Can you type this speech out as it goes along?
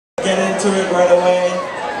to it right away.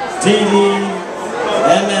 DDMMYYY,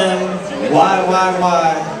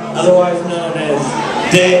 otherwise known as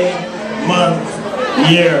day, month,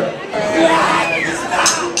 year.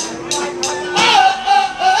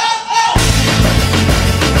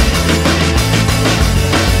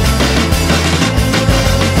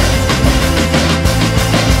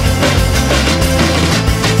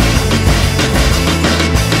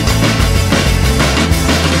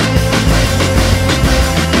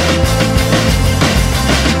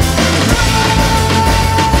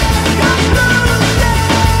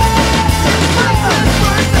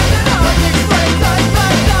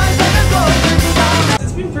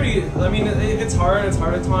 It's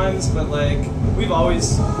hard at times, but like we've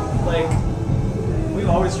always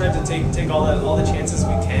tried to take all the chances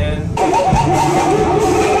we can.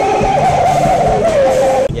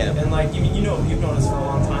 Yeah. And like you know you've known us for a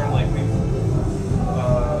long time. Like we've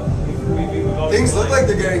always things look like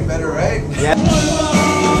they're getting better, right? Yeah.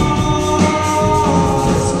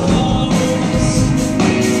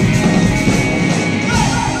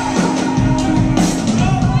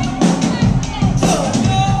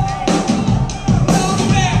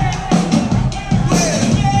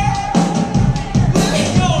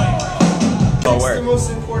 It's the most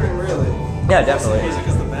important, really. Yeah, definitely. Music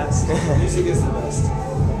is the best. Music is the best.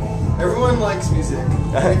 Everyone likes music.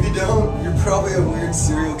 And if you don't, you're probably a weird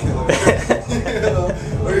serial killer. You know?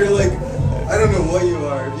 Or you're like, I don't know what you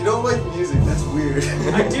are. If you don't like music, that's weird.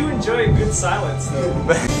 I do enjoy a good silence, though.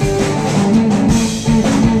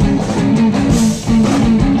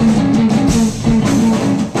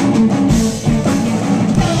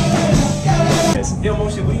 Yo,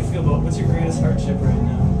 Moshe, what do you feel about what's your greatest hardship right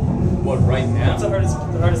now? What, right now? What's the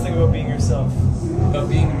hardest thing about being yourself? About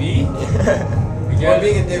being me?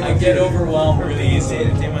 I get overwhelmed really easily.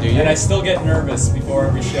 And I still get nervous before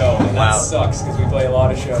every show. And that sucks because we play a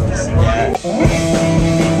lot of shows.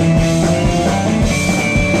 Yeah.